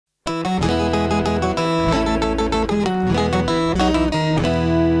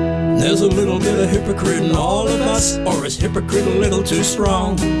There's a little bit of hypocrite in all of us, or is hypocrite a little too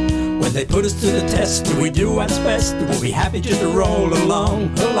strong? When they put us to the test, do we do what's best? Or we'll be happy just to roll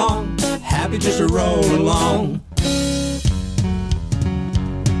along, happy just to roll along.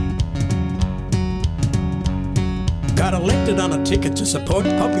 Got elected on a ticket to support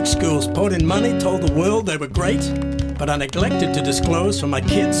public schools, poured in money, told the world they were great, but I neglected to disclose for my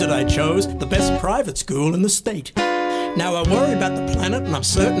kids that I chose the best private school in the state. Now I worry about the planet, and I'm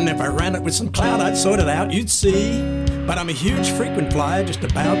certain if I ran it with some clout I'd sort it out, you'd see. But I'm a huge frequent flyer, just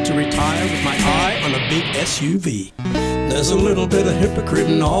about to retire with my eye on a big SUV. There's a little bit of hypocrite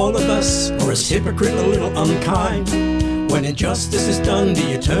in all of us, or is hypocrite a little unkind? When injustice is done, do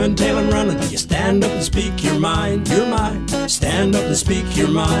you turn tail and run, or do you stand up and speak your mind? Your mind, stand up and speak your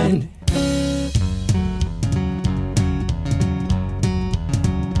mind.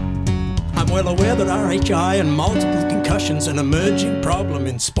 I'm well aware that RHI and multiple concussions an emerging problem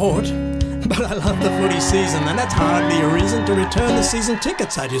in sport. But I love the footy season, and that's hardly a reason to return the season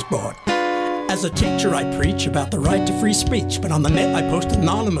tickets I just bought. As a teacher I preach about the right to free speech, but on the net I post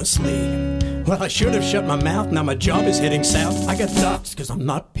anonymously. Well, I should have shut my mouth, now my job is heading south. I got doxxed cause I'm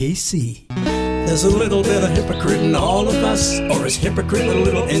not PC. There's a little bit of hypocrite in all of us, or is hypocrite a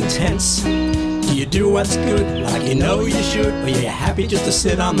little intense? Do you do what's good like you know you should, or are you happy just to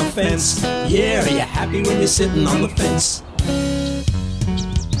sit on the fence? Yeah, are you happy when you're sitting on the fence?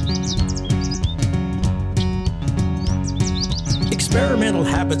 Experimental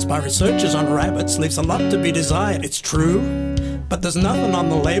habits by researchers on rabbits leaves a lot to be desired, it's true. But there's nothing on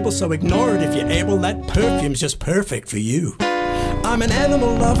the label, so ignore it if you're able. That perfume's just perfect for you. I'm an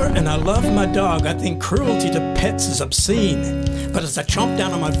animal lover and I love my dog. I think cruelty to pets is obscene. But as I chomp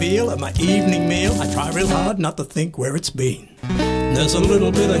down on my veal at my evening meal, I try real hard not to think where it's been. There's a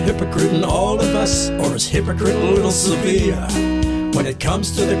little bit of hypocrite in all of us, or is hypocrite a little severe? When it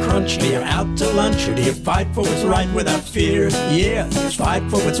comes to the crunch, are you out to lunch, or do you fight for what's right without fear? Yeah, you fight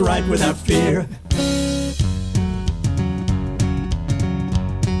for what's right without fear.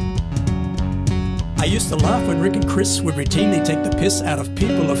 I used to laugh when Rick and Chris would routinely take the piss out of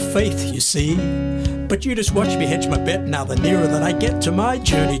people of faith, you see. But you just watch me hedge my bet now the nearer that I get to my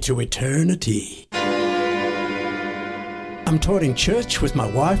journey to eternity. I'm taught in church with my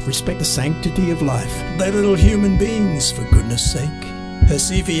wife, respect the sanctity of life. They're little human beings, for goodness sake. Her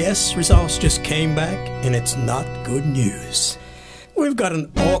CVS results just came back, and it's not good news. We've got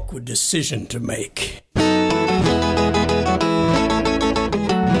an awkward decision to make.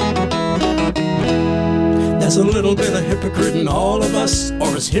 There's a little bit of hypocrite in all of us,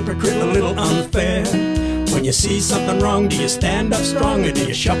 or is hypocrite a little unfair? When you see something wrong, do you stand up strong, or do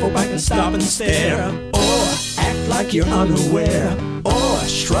you shuffle back and stop and stare? Or act like you're unaware, or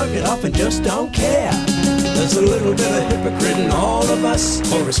shrug it off and just don't care? There's a little bit of hypocrite in all of us,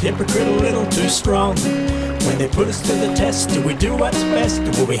 or is hypocrite a little too strong? When they put us to the test, do we do what's best,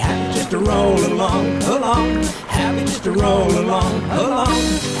 or will we happy just to roll along, happy just to roll along,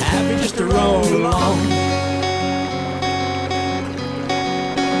 happy just to roll along?